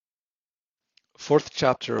fourth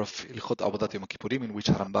chapter of Ilchot Avodat Yom Kippurim, in which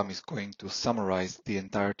Harambam is going to summarize the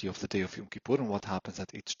entirety of the day of Yom Kippur and what happens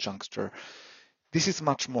at each juncture. This is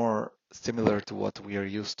much more similar to what we are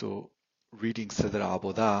used to reading Seder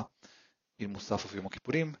Avodah in Musaf of Yom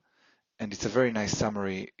Kippurim, and it's a very nice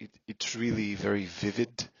summary. It's really very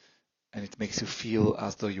vivid, and it makes you feel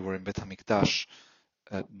as though you were in Bet HaMikdash,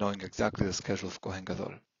 knowing exactly the schedule of Kohen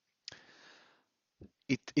Gadol.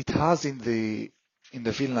 It has in the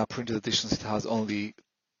Vilna printed editions, it has only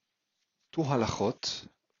 2 halachot,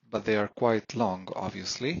 but they are quite long,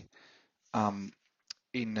 obviously.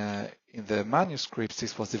 In the manuscripts,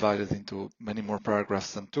 this was divided into many more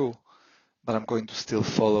paragraphs than 2, but I'm going to still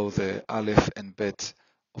follow the Aleph and Bet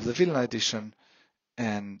of the Vilna edition,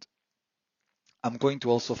 and I'm going to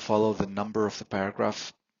also follow the number of the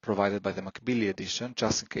paragraph provided by the Makbili edition,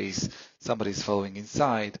 just in case somebody is following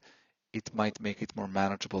inside. It might make it more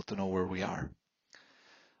manageable to know where we are.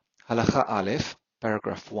 Halacha Aleph,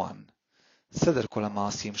 paragraph 1. סדר כל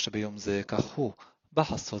המעשים שביום זה כך הוא,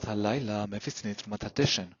 בחסות הלילה מפיצין את תרומת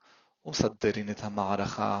הדשן, ומסדרין את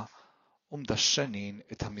המערכה, ומדשנין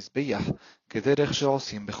את המזבח, כדרך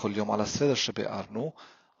שעושים בכל יום על הסדר שביארנו,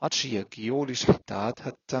 עד שיגיעו לשחיטת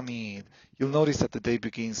התמיד. You'll notice that the day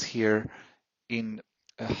begins here in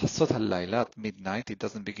חסות הלילה, at midnight. It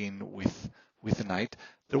doesn't begin with the night.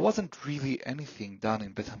 There wasn't really anything done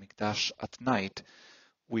in Bet HaMikdash at night,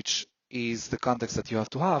 which is the context that you have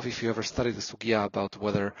to have if you ever study the sugya about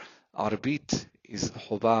whether arbit is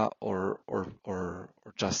choba or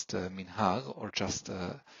just minhag, or just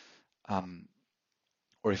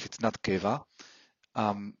or if it's not keva,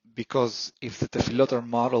 because if the tefillot are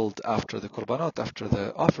modeled after the korbanot, after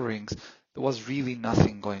the offerings, there was really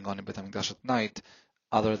nothing going on in Bet HaMikdash at night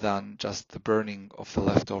other than just the burning of the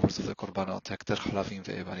leftovers of the korbanot, hekter chalavim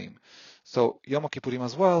ve'evarim. So Yom Kippurim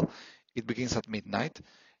as well, it begins at midnight.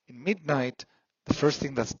 In midnight, the first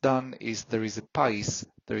thing that's done is there is a pais,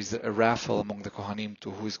 there is a raffle among the Kohanim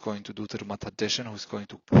to who is going to do Terumat HaDeshen, who is going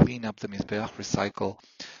to clean up the Mizbeach, recycle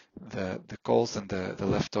the coals and the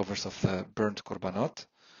leftovers of the burnt korbanot.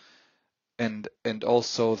 And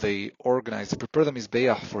also they prepare the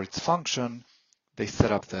Mizbeach for its function. They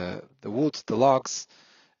set up the wood, the logs,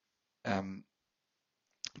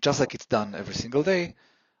 just like it's done every single day,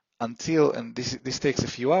 until, and this takes a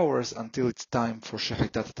few hours, until it's time for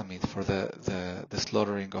Shechitat Tamid, for the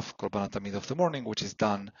slaughtering of Korban Tamid of the morning, which is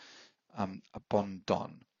done upon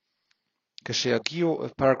dawn.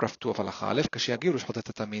 Paragraph 2 of Halacha Aleph, כשיגיעו לשחוט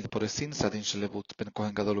התמיד, פורסין סדין של לבוט בין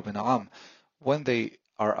כהן גדול ובין העם. When they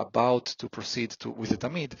are about to proceed with the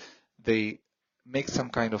Tamid, they make some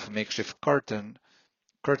kind of makeshift curtain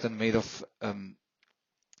made of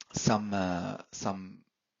some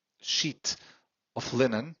sheet of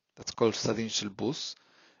linen that's called sadin shel bus,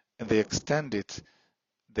 and they extend it.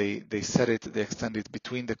 They extend it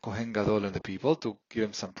between the Kohen Gadol and the people to give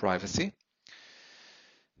him some privacy.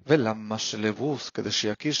 ולמה שלבוס כדי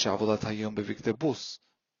שיכיר שעבודת היום בבגדי בוס.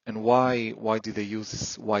 And why did they use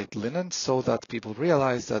this white linen? So that people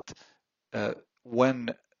realize that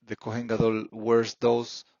when the Kohen Gadol wears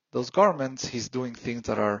those garments, he's doing things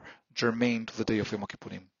that are germane to the day of Yom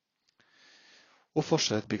Kippurim. הוא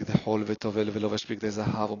פושט בגדי חול וטובל ולובש בגדי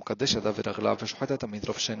זהב ומקדש ידיו ורגליו ושוחט את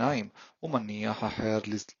המדרוף שיניים ומניח אחר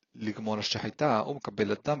לגמור השחיטה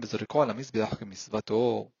ומקבל את דם וזורקו על המזבח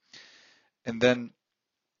כמצוותו. And then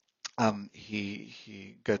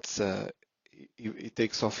he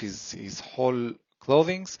takes off his whole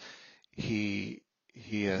clothing. He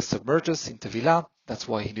submerges in tevilah. That's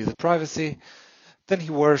why he needed privacy. Then he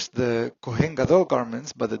wears the Kohen Gadol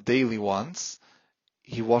garments, but the daily ones.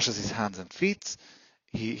 He washes his hands and feet.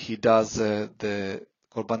 He does the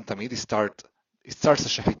Korban Tamid. He starts the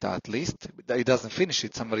Shechita at least. He doesn't finish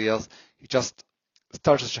it. Somebody else. He just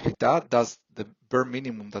starts the Shechita, does the bare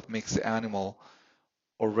minimum that makes the animal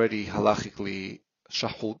already halachically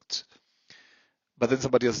shahut. But then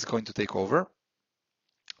somebody else is going to take over.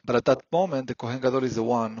 But at that moment, the Kohen Gadol is the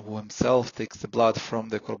one who himself takes the blood from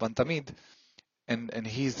the Korban Tamid, and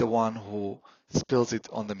he's the one who spills it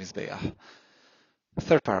on the Mizbeach.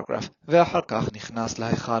 Third paragraph. ואחר כך נכנס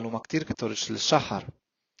להיכל ומקטיר קטורת של שחר.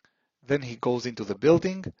 Then he goes into the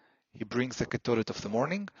building, he brings the ketoret of the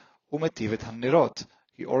morning, ומטיב את הנרות.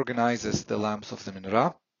 He organizes the lamps of the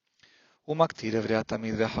menorah. ומקטיר אברי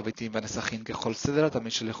התמיד והחביתים והנסחים ככל סדר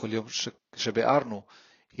התמיד של כל יום שביארנו.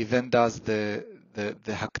 He then does the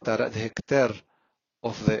hekter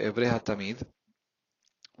of the אברי התמיד,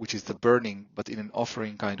 which is the burning, but in an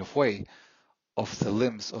offering kind of way, of the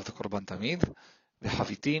limbs of the Korban Tamid. The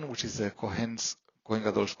Havitin, which is the Kohen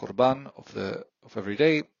Gadol's Korban of every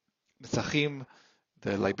day. Nesachim,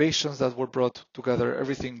 the libations that were brought together,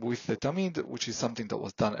 everything with the tamid, which is something that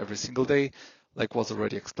was done every single day, like was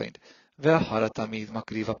already explained. And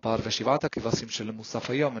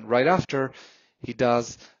right after, he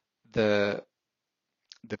does the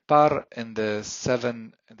par and the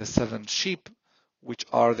seven sheep, which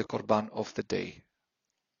are the korban of the day.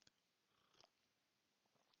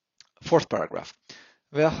 Fourth paragraph.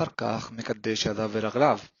 ואחר כך מקדש ידיו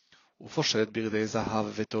ורגליו, ופושט בגדי זהב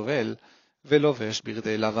וטובל, ולובש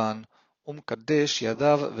בגדי לבן, ומקדש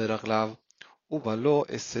ידיו ורגליו, ובא לו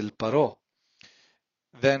אצל פרעה.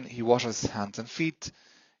 Then he washes his hands and feet,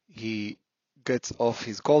 he gets off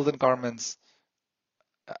his golden garments.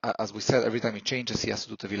 As we said, every time he changes, he has to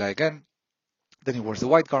do tevilah again. Then he wears the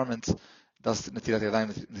white garments, does netilat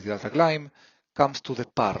yadayim, netilat raglayim, comes to the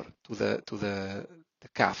par, to the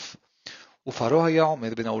calf. ופרעה היה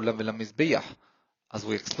עומד בין האולם ולמזבח. As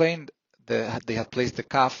we explained, they had placed the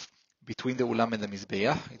calf between the ulam and the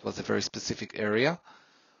mizbeach. It was a very specific area.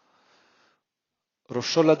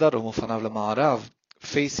 ראשו לדרום ופניו למערב,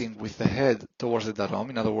 facing with the head towards the darom,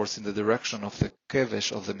 in other words, in the direction of the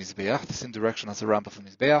kevesh of the mizbeach, the same direction as the ramp of the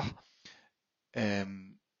mizbeach.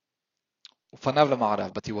 ופניו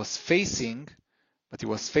למערב, but he was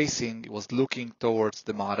looking towards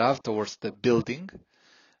the ma'arav, towards the building.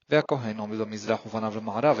 והכהן עומד במזרח ופניו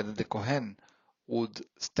למערב, and then the kohen would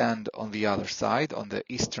stand on the other side, on the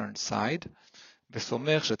eastern side.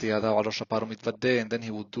 וסומך שתהיה ידיו על ראש הפר ומתוודה, and then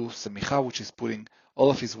he would do semicha, which is putting all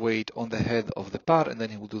of his weight on the head of the par, and then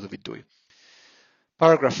he would do the vidui.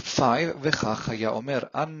 Paragraph 5, וכך היה אומר,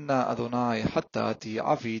 אנא אדוני חטאתי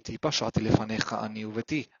עוויתי פשעתי לפניך אני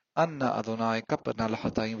וביתי, אנא אדוני כפר נא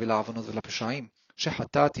לחטאים ולעוונות ולפשעים,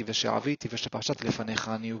 שחטאתי ושעוויתי ושפשעתי לפניך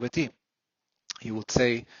אני וביתי. He would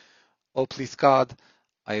say, oh please God,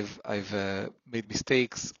 I've made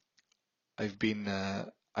mistakes, I've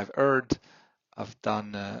erred, I've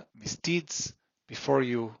done misdeeds before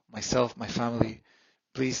you, myself, my family.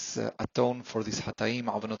 Please atone for these hataim,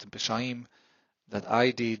 avanot and peshaim that I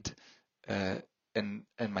did and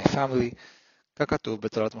my family. ככתוב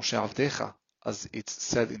בתורת משה עבדיך, as it's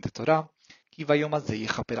said in the Torah, כי ביום הזה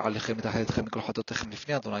יכפר עליכם את אתכם מכל חטאותיכם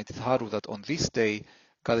לפני אדוני תטהרו, that on this day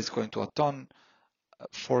God is going to atone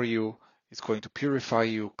for you, is going to purify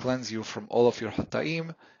you, cleanse you from all of your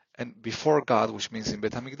hataim, and before God, which means in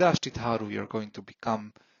Bet HaMikdash, titharu, you're going to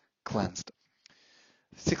become cleansed.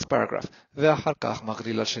 Sixth paragraph. ואחר כך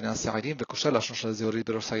מגריל על שני השעירים וקושר לשון של הזהורית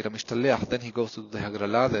בראש העיר המשתלח. Then he goes to the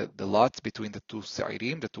הגרלה, the lots between the two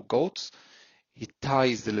שעירים, the two goats. He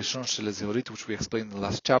ties the לשון של הזהורית, which we explained in the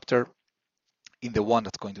last chapter, in the one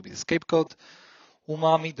that's going to be the scapegoat.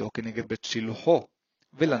 ומעמידו כנגד בית שילוחו.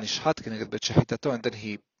 ולנשחט כנגד בית שחיטתו, and then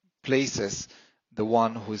he places the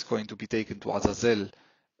one who is going to be taken to Azazel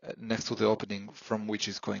next to the opening from which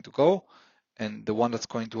he's going to go, and the one that's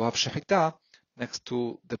going to have shechita next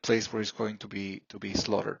to the place where he's going to be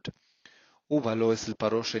slaughtered. ובא לו אצל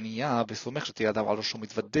פרעה שנייה וסומך שתהיה ידיו על ראשו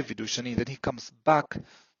מתוודה וידוי שני. Then he comes back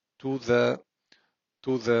to the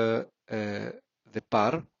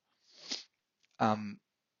par, and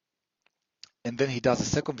then he does a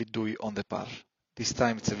second vidui on the par. This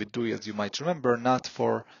time it's a vidui, as you might remember, not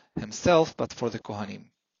for himself, but for the Kohanim.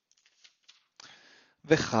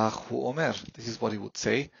 וכך הוא אומר, this is what he would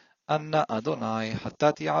say, אנא אדוני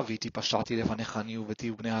חטאתי עוויתי פשעתי לפניך אני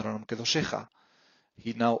וביתי ובני אהרון המקדושך.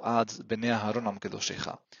 He now adds בני אהרון המקדושך.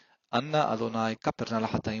 אנא אדוני כפר נא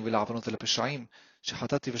לחטאים ולעוונות ולפשעים,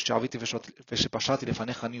 שחטאתי ושעוויתי ושפשעתי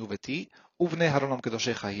לפניך אני וביתי ובני אהרון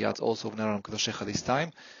המקדושך. He adds also בני אהרון המקדושך this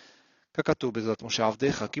time. ככתוב בתורת משה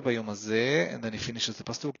עבדיך כי ביום הזה, and then he finishes the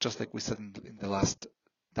pasuk just like we said in the last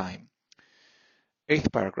time.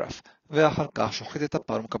 Eighth paragraph. ואחר כך שוחט את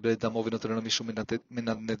הפר ומקבל את דמו ונותן לו מישהו מן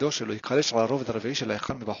הנדו שלו, יקלש על הרובד הרביעי של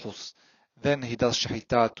ההיכל מבחוץ. Then he does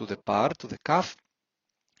shechita to the par, to the calf.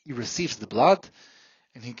 He receives the blood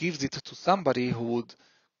and he gives it to somebody who would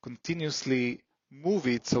continuously move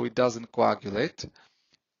it so it doesn't coagulate,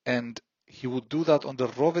 and he would do that on the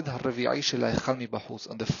roved harrevi'i shel ha'echal mibachutz,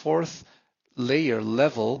 on the fourth layer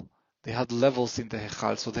level. They had levels in the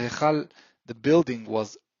hechal, so the hechal, the building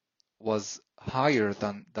was higher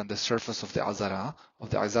than the surface of the azara, of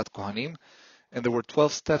the Azat Kohanim, and there were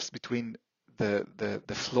 12 steps between the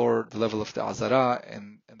floor, the level of the azara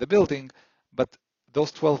and the building, but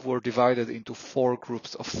those 12 were divided into 4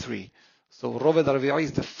 groups of 3. So roved harrevi'i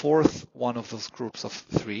is the fourth one of those groups of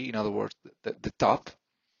 3, in other words, the top.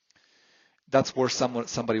 That's where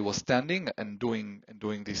somebody was standing and doing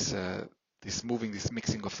this moving, this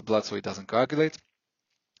mixing of the blood so it doesn't coagulate.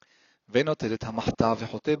 ונוטל את המחתה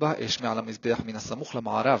וחוטא בה אש מעל המזבח מן הסמוך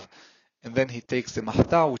למערב. And then he takes the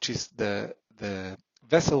mahta, which is the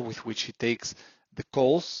vessel with which he takes the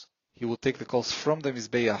coals. He will take the coals from the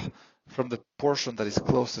Mizbeach, from the portion that is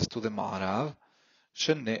closest to the Ma'arav.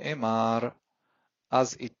 Shene'emar,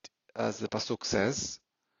 as the Pasuk says,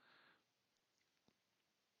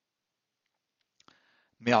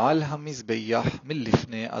 Me'al ha-Mizbeach min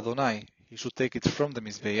lifnei Adonai. He should take it from the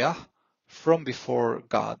Mizbeach, from before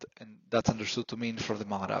God, and that's understood to mean from the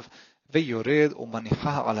Ma'arav. Ve'yored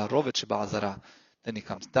u'manichaha ala rovet sheba'azara. Then he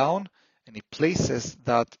comes down and he places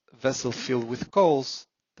that vessel filled with coals,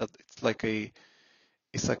 that it's like a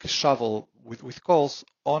shovel with coals,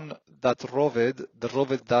 on that roved, the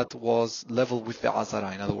roved that was level with the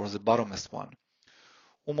azara, in other words, the bottomest one.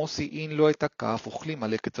 ומוסיעין לו את הכף, אוכלים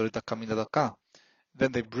עליה כתורת דקה מן הדקה.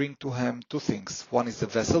 Then they bring to him two things. One is the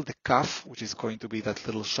vessel, the kaf, which is going to be that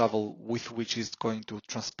little shovel with which is going to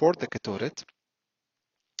transport the ketoret.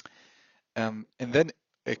 And then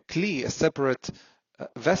a kli, a separate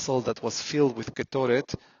vessel that was filled with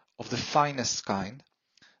ketoret of the finest kind.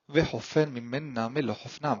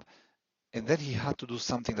 And then he had to do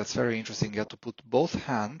something that's very interesting. He had to put both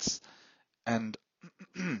hands and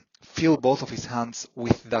fill both of his hands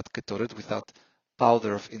with that ketoret, with that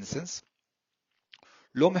powder of incense.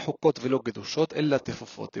 לא מחוקות ולא גדושות, אלא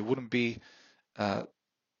תפופות. They wouldn't be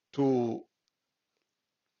too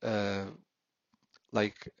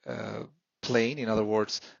plain, in other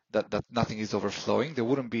words, that nothing is overflowing. They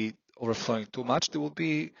wouldn't be overflowing too much. They would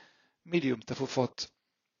be medium, tefufot,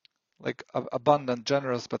 like abundant,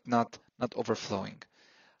 generous, but not overflowing.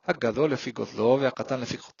 הגדול לפי גודלו והקטן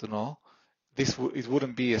לפי קטנו. It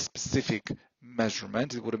wouldn't be a specific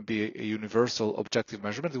measurement. It wouldn't be a universal objective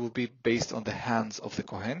measurement. It would be based on the hands of the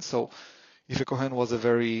Kohen. So if a Kohen was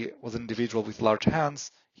an individual with large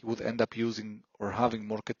hands, he would end up using or having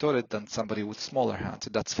more ketoret than somebody with smaller hands.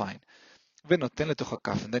 That's fine. ונותן לתוך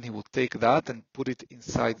הכף, and then he would take that and put it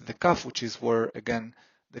inside the kaf, which is where, again,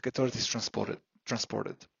 the ketoret is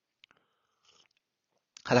transported.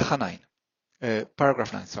 הלכה 9.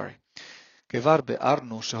 Paragraph 9, sorry. כבר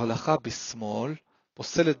ביארנו שהולכה בשמאל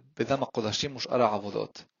פוסלת בדם הקודשים ושאר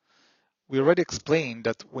העבודות. We already explained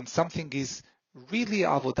that when something is really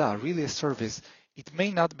avodah, really a service, it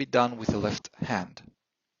may not be done with the left hand.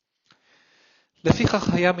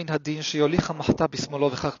 לפיכך היה מן הדין שיוליך המחתה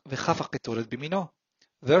בשמאלו וכף הקטורת בימינו.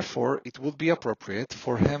 Therefore, it would be appropriate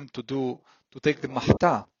for him to take the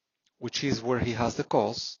mahta, which is where he has the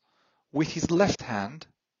coals, with his left hand,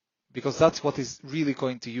 because that's what is really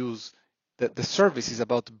going to use. The service is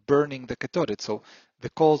about burning the ketoret, so the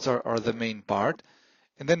coals are the main part,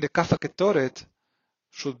 and then the kafa ketoret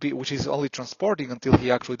should be, which is only transporting until he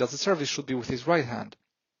actually does the service, should be with his right hand.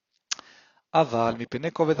 אבל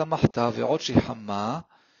מפני כובד המחתה ועוד שהיא חמה,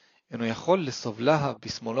 אינו יכול לסובלה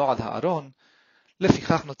בשמאלו עד הארון,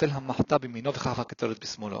 לפיכך נוטל המחתה בימינו וכף הקטורת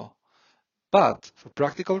בשמאלו. But for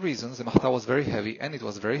practical reasons, the mahta was very heavy and it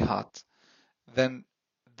was very hot. Then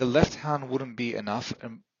the left hand wouldn't be enough.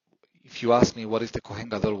 And if you ask me what if the Kohen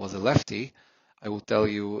Gadol was a lefty, I will tell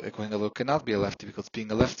you a Kohen Gadol cannot be a lefty because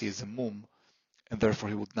being a lefty is a mum, and therefore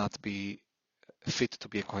he would not be fit to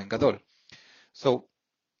be a Kohen Gadol. So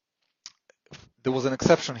there was an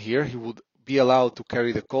exception here. He would be allowed to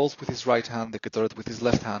carry the coals with his right hand, the ketoret with his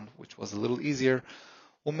left hand, which was a little easier.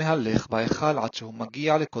 ומהלך בהיכל עד שהוא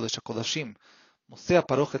מגיע לקודש הקודשים. מוצא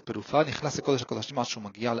הפרוכת פירופה, נכנס לקודש הקודשים עד שהוא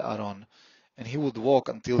מגיע לארון. And he would walk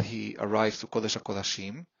until he arrives to Kodesh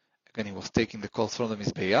HaKodashim. Again, he was taking the coals from the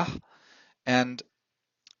Mizbeach. And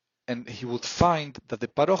he would find that the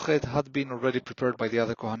parochet had been already prepared by the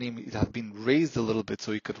other Kohanim. It had been raised a little bit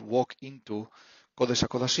so he could walk into Kodesh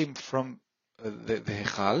HaKodashim from the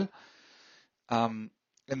Hechal. And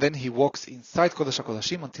then he walks inside Kodesh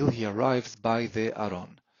HaKodashim until he arrives by the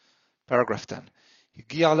Aron. Paragraph 10.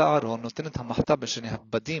 הגיע לארון, נותן את המחתה בשני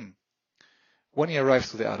הבדים. When he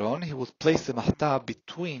arrives to the Aron, he would place the mahta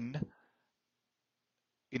between,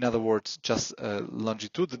 in other words, just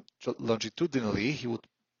longitudinally, he would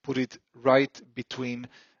put it right between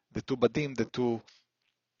the two badim, the two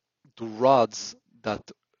rods that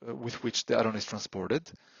with which the Aron is transported.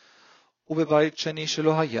 ובבית שני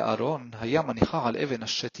שלא היה ארון, היה מניחה על אבן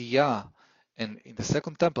השתייה. And in the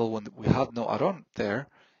second temple, when we had no Aron there,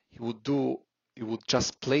 he would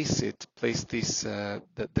just place this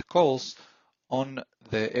the coals on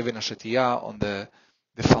the Even HaShetiyah, on the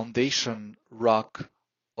foundation rock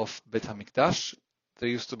of Bet HaMikdash. There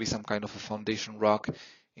used to be some kind of a foundation rock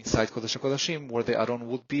inside Kodesh HaKodashim where the Aron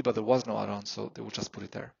would be, but there was no Aron, so they would just put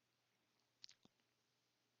it there.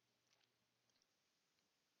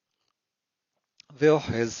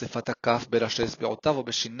 ואוחז שפת הכף בראשי אצבעותיו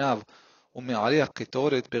ובשיניו ומעלה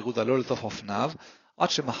הקטורת בגודלו לתוך אופניו עד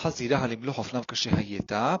שמחז יראה למלוך אופניו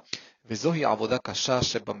כשהייתה וזוהי עבודה קשה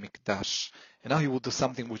שבמקדש. And now he would do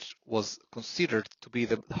something which was considered to be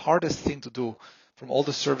the hardest thing to do from all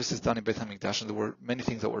the services done in Beit HaMikdash, and there were many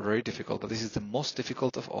things that were very difficult, but this is the most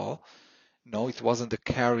difficult of all. No, it wasn't the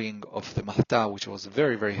carrying of the mahta, which was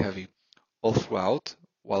very, very heavy all throughout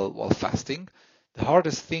while fasting. The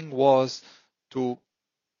hardest thing was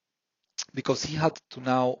because he had to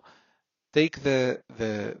now take the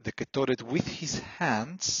ketoret with his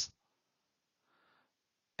hands,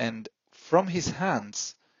 and from his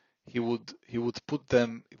hands he would put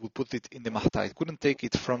it in the mahta. He couldn't take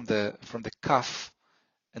it from the kaf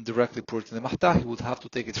and directly put it in the mahta. He would have to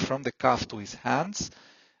take it from the kaf to his hands,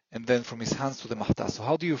 and then from his hands to the mahta. So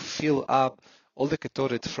how do you fill up all the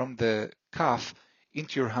ketoret from the kaf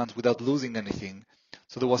into your hands without losing anything?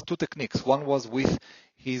 So there was two techniques. One was with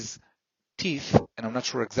his teeth, and I'm not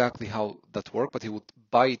sure exactly how that worked, but he would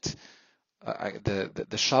bite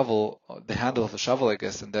the shovel, the handle of the shovel, I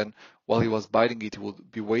guess, and then while he was biting it, he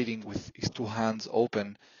would be waiting with his two hands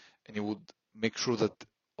open, and he would make sure that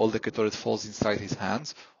all the ketoret falls inside his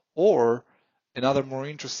hands. Or another more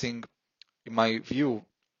interesting, in my view,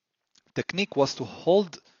 technique was to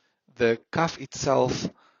hold the kaf itself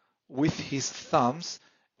with his thumbs,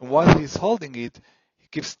 and while he's holding it, he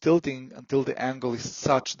keeps tilting until the angle is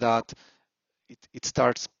such that it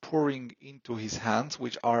starts pouring into his hands,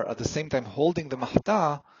 which are at the same time holding the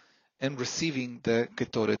mahta and receiving the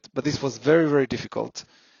ketoret. But this was very, very difficult,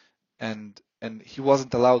 and he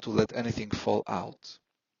wasn't allowed to let anything fall out.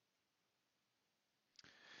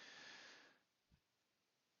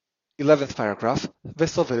 11th paragraph,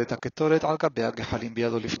 וסובל את הקטורת על גבי הגחלים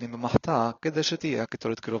בידו לפנים במחתה, כדי שתהיה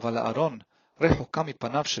הקטורת קרובה לארון, רחוקה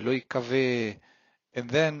מפניו שלא יקווה. And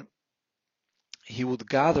then he would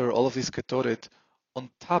gather all of this ketoret on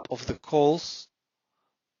top of the coals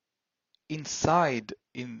inside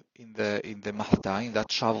in the mahta, in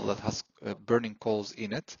that shovel that has burning coals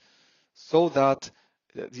in it, so that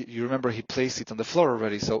you remember he placed it on the floor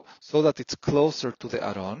already, so that it's closer to the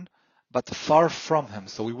aron, but far from him.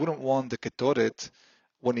 So we wouldn't want the ketoret,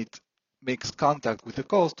 when it makes contact with the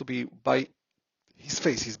coals, to be by his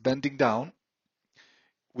face. He's bending down.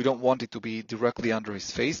 We don't want it to be directly under his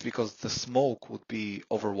face because the smoke would be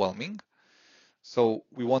overwhelming. So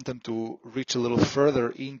we want them to reach a little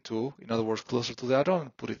further into, in other words, closer to the aron,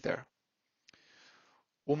 and put it there.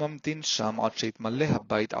 וממתין שם עד שיתמלא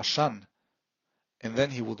הבית עשן. And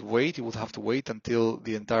then he would have to wait until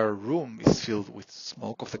the entire room is filled with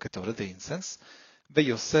smoke of the ketoret, the incense.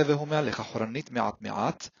 ויוסף והוא מהלך אחורנית מעט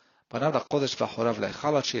מעט, פניו לקודש ואחוריו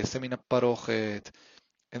להיכל עד שיעשה מן הפרוכת.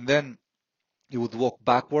 And then he would walk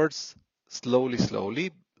backwards,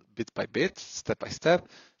 slowly, bit by bit, step by step,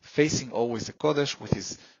 facing always the Kodesh with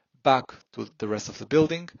his back to the rest of the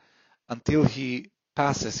building, until he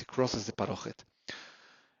crosses the Parochet.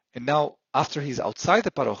 And now, after he's outside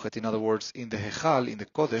the Parochet, in other words, in the Hechal, in the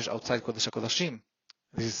Kodesh, outside Kodesh HaKodashim,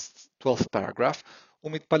 this is 12th paragraph,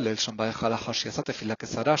 הוא מתפלל שם בהיכל אחר שיעשה תפילה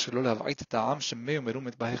קצרה שלא להבעית את העם שמי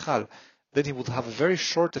ומרומת בהיכל. Then he would have a very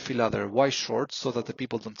short tefillah there. Why short? So that the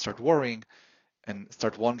people don't start worrying and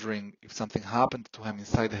start wondering if something happened to him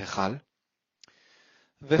inside the Hechal.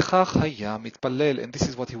 וכך היה מתפלל, and this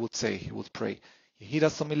is what he would say, he would pray, יהי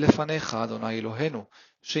רצון מלפניך, אדוני אלוהינו,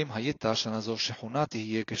 שאם היית שנה זו שכונה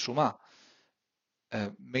תהיה גשומה.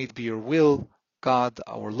 May it be your will, God,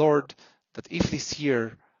 our Lord, that if this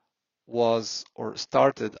year was or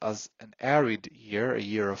started as an arid year, a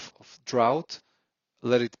year of drought,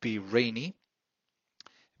 let it be rainy.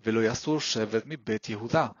 ולא יסור שבט מבית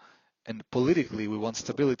יהודה. And politically, we want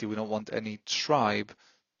stability. We don't want any tribe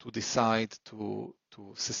to decide to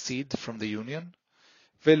secede from the union.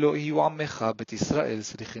 ולא יהיו עמך בית ישראל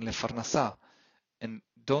צריכים לפרנסה. And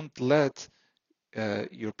don't let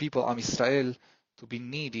your people, Am Israel, to be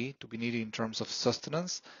needy in terms of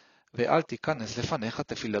sustenance. ואל תיכנס לפניך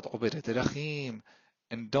תפילת עוברת דרכים.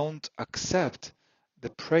 And don't accept the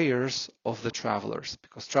prayers of the travelers,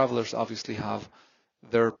 because travelers obviously have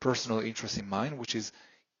their personal interest in mind, which is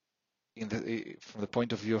from the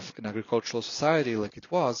point of view of an agricultural society like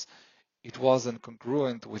it wasn't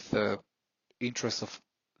congruent with the interests of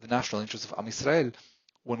the national interests of Am Israel.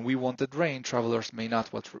 When we wanted rain, travelers may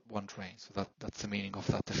not want rain. So that's the meaning of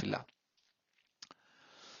that tefillah.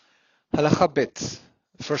 Halacha bet,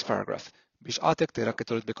 the first paragraph. בשעת הקטרה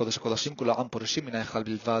קטורת בקודש הקודשים כל העם פורשים מן ההיכל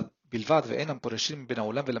בלבד ואינם פורשים בין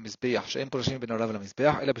העולם ולמזבח שאין פורשים בין העולם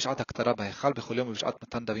ולמזבח אלא בשעת הקטרה בהיכל בכל יום ובשעת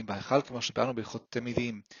מתן דמים בהיכל כמו שבאנו בהלכות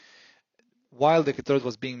תמידים. While the ketoret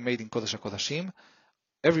was being made in Kodesh HaKodashim,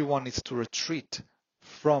 everyone needs to retreat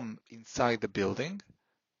from inside the building,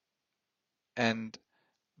 and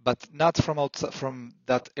but not from outside, from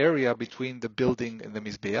that area between the building and the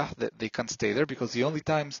Mizbeach. They can't stay there, because the only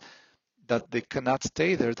times that they cannot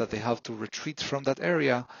stay there, that they have to retreat from that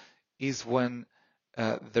area, is when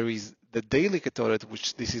there is the daily ketoret,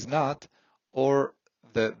 which this is not, or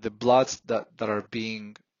the bloods that are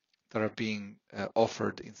being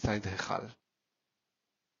offered inside the Hechal.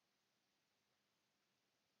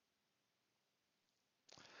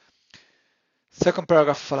 Second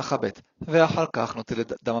paragraph, הלכה ב' ואחר כך נוטל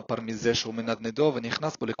את דם הפר מזה שהוא מנדנדו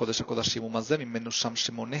ונכנס בו לקודש הקודשים ומזה ממנו שם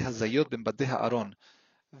שמונה הזיות בין בדי הארון.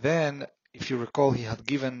 Then, if you recall, he had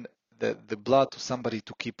given the blood to somebody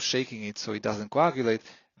to keep shaking it so it doesn't coagulate.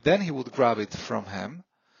 Then he would grab it from him.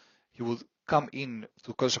 He would come in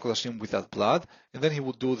to Kodesh HaKodashim with that blood, and then he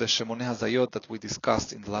would do the Shemoneh Hazayot that we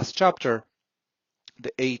discussed in the last chapter,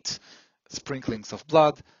 the 8 sprinklings of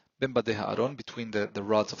blood, Ben Badei HaAron, between the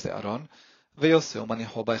rods of the Aron, ויוסף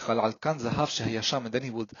מניחו בהיכל על כאן זהב שהיה שם, and then he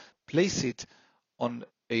would place it on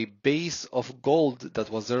a base of gold that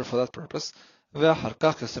was there for that purpose, ואחר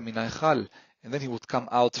כך יוסף מן ההיכל, and then he would come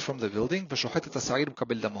out from the building, ושוחט את השעיר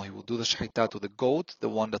ומקבל דמו. He would do the shechita to the goat, the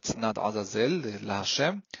one that's not Azazel,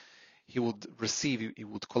 להשם. He would receive, he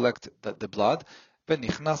would collect the blood,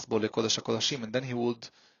 ונכנס בו לקודש הקודשים, and then he would,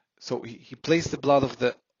 so he placed the blood of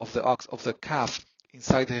the ox, of the calf,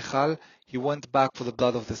 inside the Hechal. He went back for the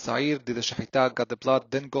blood of the Sa'ir, did the Shechita, got the blood,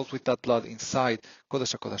 then goes with that blood inside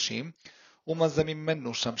Kodesh HaKodashim. ומזה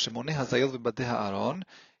ממנו שם שמונה הזיות בבדי הארון.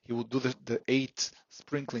 He would do the 8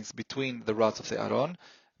 sprinklings between the rods of the Aron.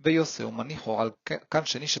 ויוסף ומניחו על כאן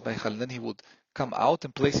שני שבהיכל. Then he would come out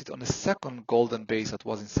and place it on a second golden base that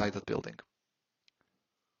was inside that building.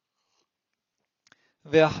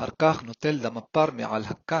 ואחר כך נוטל דם הפר מעל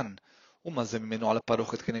הכאן. ומזה ממנו על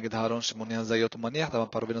הפרוכת כנגד הארון שמונה הזיות ומניח דם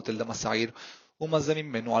הפר ונוטל דם השעיר. ומזה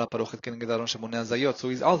ממנו על הפרוכת כנגד הארון שמונה הזיות. So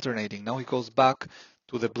he's alternating. Now he goes back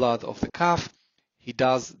to the blood of the calf. He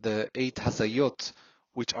does the 8 hazayot,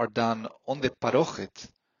 which are done on the parochet,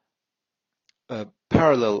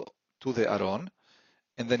 parallel to the Aron,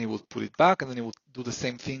 and then he would put it back, and then he would do the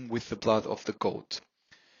same thing with the blood of the goat.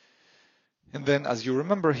 And then, as you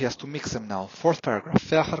remember, he has to mix them now. Fourth paragraph.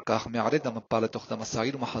 ואחר כך מערב דם הפר לתוך דם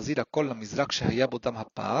השעיר ומחזיר הכל למזרק שהיה בו דם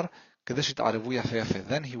הפר, כדי שיתערבו יפה יפה.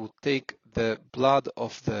 Then he would take the blood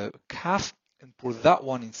of the calf and pour that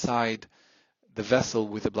one inside the vessel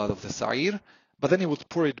with the blood of the sa'ir, but then he would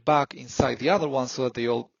pour it back inside the other one so that they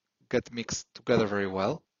all get mixed together very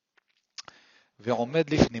well. ועומד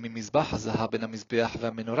לפני ממזבח הזהב בין המזבח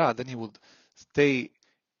והמנורה. Then he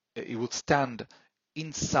would stand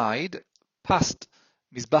inside, past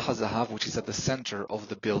מזבח הזהב, which is at the center of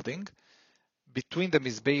the building, between the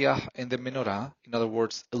mizbeach and the menorah. In other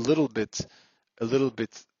words, a little bit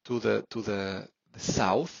to the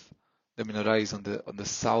south. The menorah is on the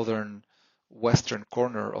southern western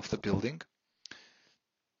corner of the building.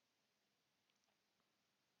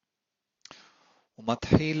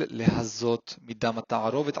 ומתחיל להזות מדם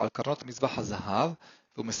התערובת על קרנות מזבח הזהב,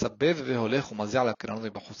 והוא מסבב והולך ומזיע על הקרנות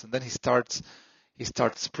מבחוץ. And then he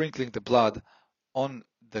starts sprinkling the blood on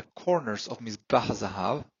the corners of מזבח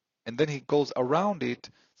הזהב, and then he goes around it,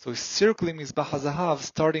 so he's circling מזבח הזהב,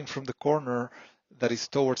 starting from the corner that is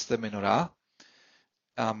towards the menorah,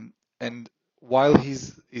 and while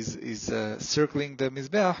he's circling the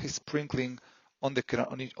mizbeach, he's sprinkling on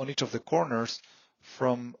each of the corners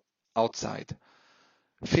from outside.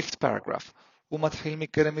 Fifth paragraph. ומתחיל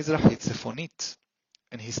מכרם מזרחית צפונית,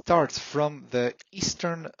 and he starts from the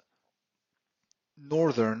eastern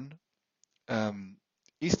northern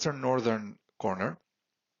corner,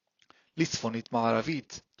 לצפונית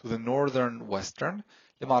מערבית, to the northern western,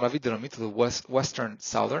 למערבית דרומית, to the western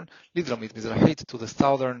southern, לדרומית מזרחית, to the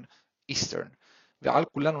southern eastern. ועל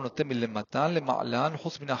כולן הוא נותן מלמטן למעלן,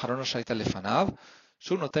 חוץ מן האחרונה שהייתה לפניו,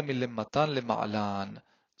 שהוא נותן מלמטן למעלן.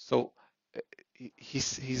 So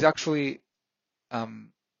he's actually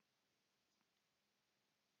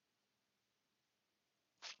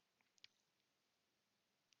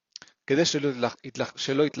כדי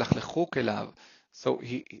שלא יתלכלכו כליו. So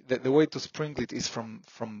the way to sprinkle it is from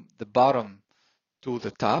the bottom to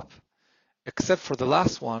the top, except for the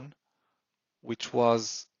last one, which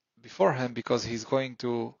was beforehand, because he's going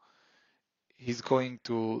to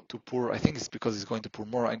pour. I think it's because he's going to pour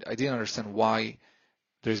more. I didn't understand why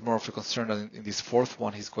there is more of a concern that in this fourth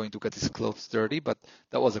one he's going to get his clothes dirty, but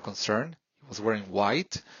that was a concern. He was wearing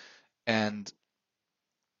white, and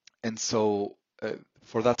so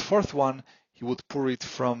for that fourth one he would pour it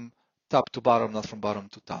from top to bottom, not from bottom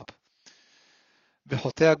to top.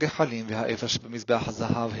 וחוטא הגחלים והאפר שבמזבח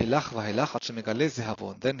הזהב הלך והלך עד שמגלה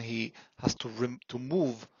זהבון. Then he has to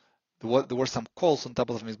move there were some coals on top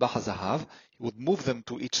of the Mizbah HaZahav. He would move them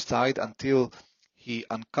to each side until he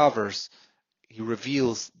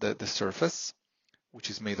reveals the surface, which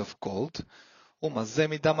is made of gold. ומזה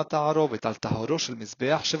מידם התערובת על טהרו של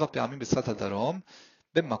מזבח 7 פעמים בשפת הדרום,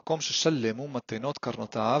 במקום ששלמו מתנות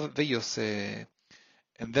קרנותיו ויוסה.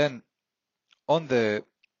 And then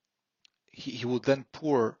he would then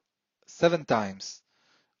pour 7 times,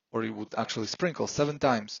 or he would actually sprinkle 7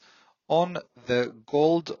 times on the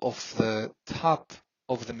gold of the top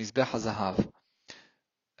of the Mizbeh HaZahav,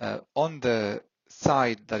 on the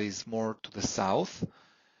side that is more to the south,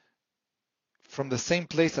 from the same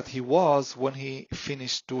place that he was when he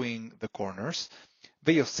finished doing the corners.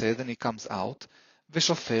 ויוסה, then he comes out,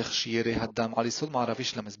 ושופך שירא הדם על יסוד מערבי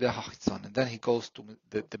של המזבח החיצון. And then he goes to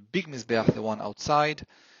the big Mizbeach, the one outside,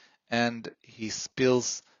 and he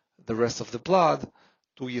spills the rest of the blood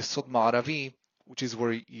to Yesod Ma'aravi, which is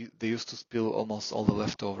where they used to spill almost all the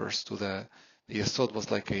leftovers to the Yesod was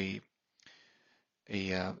like it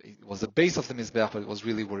was the base of the Mizbeach, but it was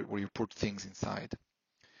really where you put things inside.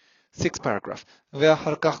 6th paragraph.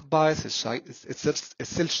 ואחר כך בא אצל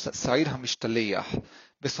שעיר המשתלח,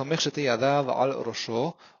 וסומך שתי ידיו על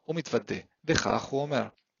ראשו ומתוודה. וכך הוא אומר.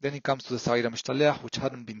 Then he comes to the שעיר המשתלח, which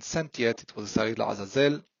hadn't been sent yet. It was the שעיר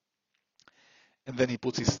לעזאזל. And then he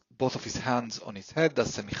puts both of his hands on his head,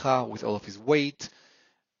 does semicha with all of his weight,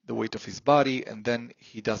 the weight of his body, and then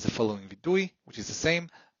he does the following vidui, which is the same,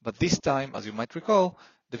 but this time, as you might recall,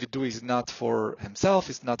 the vidui is not for himself,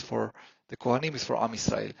 it's not for the Kohanim, it's for Am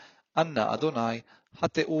Yisrael. Anna Adonai,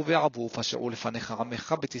 hateu ve'avu fashe'u lefanecha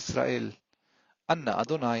amecha bet Yisrael. Anna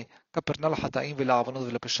Adonai, כפרנה לחטאים ולעוונות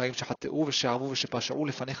ולפשעים שחטאו ושעבו ושפשעו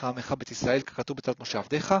לפניך עמך בית ישראל ככתוב בתורת משה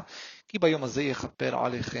עבדיך כי ביום הזה יכפר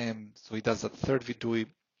עליכם. So he does that third vidui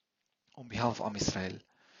on behalf of Am Yisrael.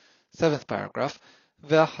 7th paragraph.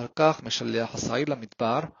 ואחר כך משלח השעיר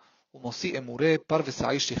למדבר ומוציא אמורי פר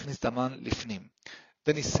ושעיר שהכניס דמן לפנים.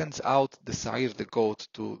 Then he sends out the Sa'ir, the goat,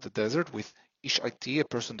 to the desert with Ish'iti, a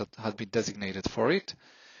person that had been designated for it.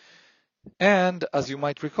 And as you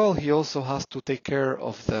might recall, he also has to take care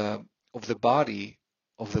of the body,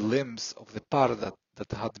 of the limbs of the par that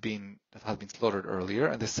had been slaughtered earlier,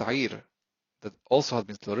 and the sa'ir that also had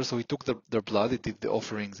been slaughtered. So he took their blood, he did the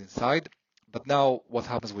offerings inside. But now, what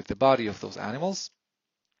happens with the body of those animals?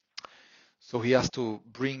 So he has to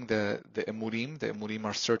bring the emurim. The emurim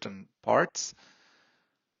are certain parts,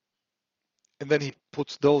 and then he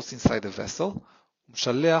puts those inside the vessel.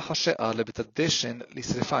 And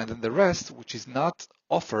then the rest, which is not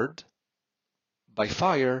offered by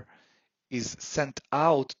fire, is sent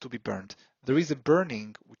out to be burned. There is a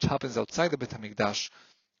burning which happens outside the Beit HaMikdash,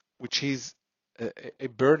 which is a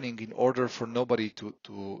burning in order for nobody to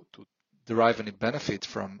derive any benefit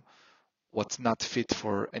from what's not fit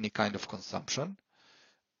for any kind of consumption.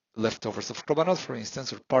 Leftovers of korbanot, for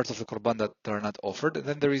instance, or parts of the korban that are not offered. And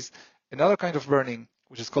then there is another kind of burning,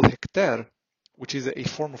 which is called hekter, which is a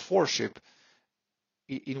form of worship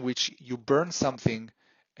in which you burn something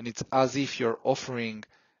and it's as if you're offering,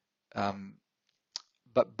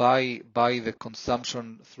 but by the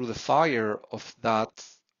consumption through the fire of that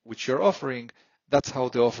which you're offering, that's how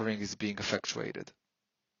the offering is being effectuated.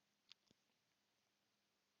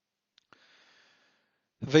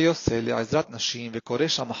 ויוסה לעזרת נשים וקורא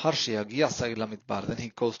שהמחר שיגיע שעיר למדבר. Then he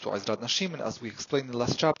goes to עזרת נשים, and as we explained in the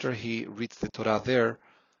last chapter, he reads the Torah there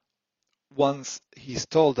once he's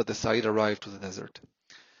told that the Sa'ir arrived to the desert.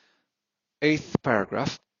 8th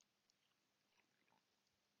paragraph.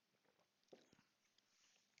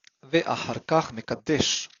 ואחר כך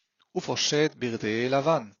מקדש ופושט בגדי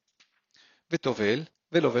לבן וטובל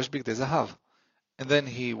ולובש בגדי זהב. And then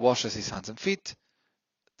he washes his hands and feet,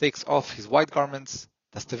 takes off his white garments,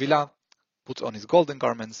 does tevilah, puts on his golden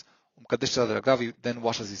garments, ומקדש את רגליו, then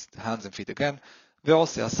washes his hands and feet again.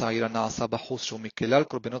 ועושה השעיר הנעשה בחוץ שהוא מכלל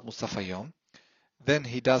קורבנות מוסף היום. Then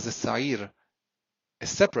he does a sa'ir, a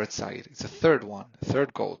separate sa'ir. It's a third one, a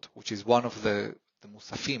third goat, which is one of the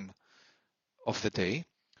musafim of the day.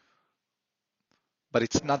 But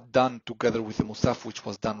it's not done together with the musaf, which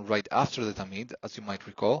was done right after the tamid, as you might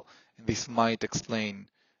recall. And this might explain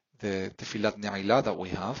the tefilat ne'ilah that we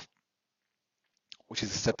have, which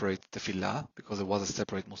is a separate tefillah, because there was a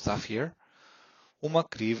separate musaf here.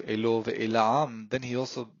 Umakriv elo ve'ela'am. Then he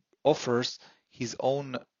also offers his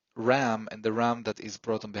own ram and the ram that is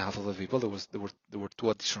brought on behalf of the people. There were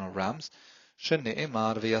 2 additional rams.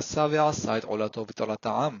 Shene'emar ve'yasa ve'asa et olato v'torat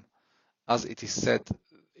ha'am, as it is said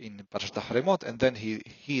in Parashat HaRemot. And then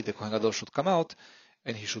he the Kohen Gadol, should come out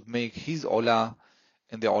and he should make his olah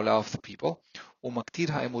and the olah of the people.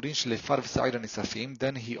 Umaktir ha'emurin shelefar v'sa'ir nisafim.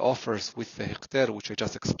 Then he offers with the hekter, which I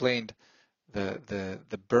just explained,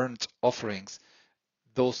 the burnt offerings,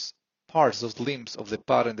 those parts, those limbs of the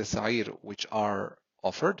par and the sa'ir which are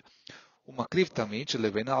offered. ומקריב תמיד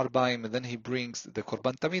שלבין הערביים, and then he brings the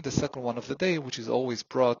korban tamid, the second one of the day, which is always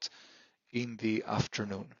brought in the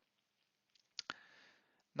afternoon.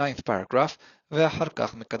 Ninth paragraph, ואחר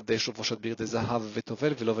כך מקדש ופושט בגדי זהב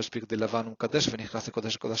וטובל ולובש בגדי לבן ומקדש ונכנס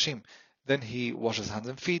לקודש הקודשים. Then he washes hands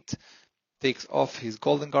and feet, takes off his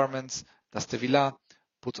golden garments, does tevilah,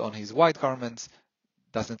 puts on his white garments,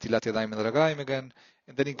 does netilat yadayim and raglayim again,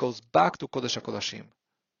 and then he goes back to Kodesh HaKodashim.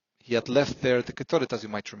 He had left there the ketoret, as you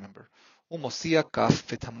might remember. ומוסיע כף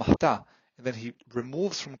ואת המחתה, and then he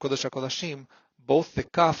removes from Kodesh HaKodashim both the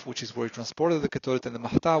kaf, which is where he transported the ketoret, and the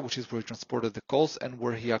mahta, which is where he transported the coals and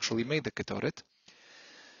where he actually made the ketoret.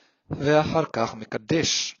 ואחר כך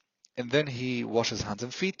מקדש, and then he washes hands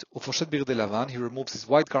and feet. ופושט בגדי לבן, he removes his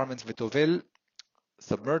white garments, וטובל,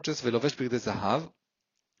 submerges, ולובש בגדי זהב,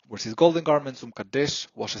 wears his golden garments, ומקדש,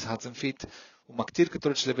 washes hands and feet, ומקטיר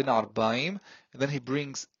כתורת של בין הערביים, and then he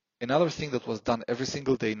brings another thing that was done every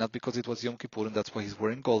single day, not because it was Yom Kippur, and that's why he's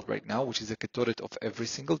wearing gold right now, which is a ketoret of every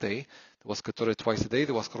single day. There was ketoret twice a day,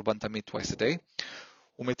 there was korban tamid twice a day.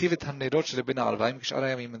 ומטיב את הנרות של בין הערביים כשאר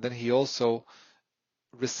הימים, and then he also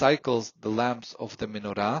recycles the lamps of the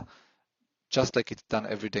menorah, just like it's done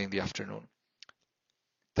every day in the afternoon.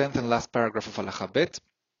 10th and last paragraph of הלכה ב'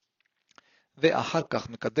 ואחר כך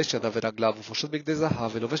מקדש ידיו ורגליו ופושט בגדי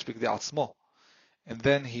זהב ולובש בגדי עצמו. And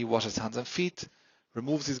then he washes hands and feet,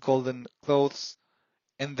 removes his golden clothes,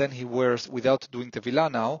 and then he wears, without doing tevilah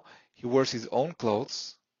now, he wears his own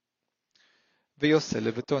clothes. ויוסה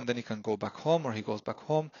לביתו, and then he can go back home, or he goes back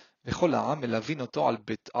home. וכל העם מלווין אותו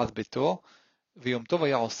עד ביתו, ויום טוב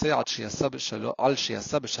היה עושה עד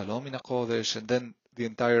שיעשה בשלום מן הקודש, and then the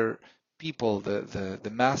entire people,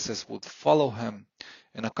 the masses would follow him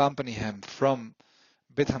and accompany him from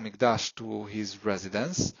Beit HaMikdash to his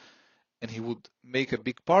residence, and he would make a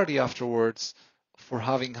big party afterwards for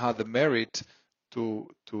having had the merit to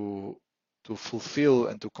fulfill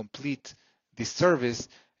and to complete this service,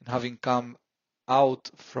 and having come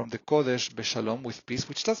out from the Kodesh Beshalom with peace,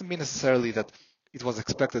 which doesn't mean necessarily that it was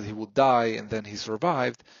expected he would die and then he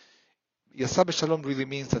survived. Yasa Beshalom really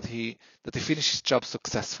means that he finished his job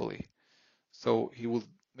successfully. So he would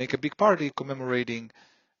make a big party commemorating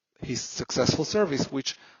his successful service,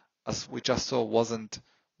 which, as we just saw, wasn't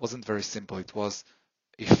very simple. It was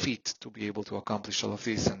a feat to be able to accomplish all of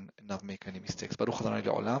this and not make any mistakes. Baruch Adonai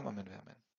Le'olam, Amen ve'amen.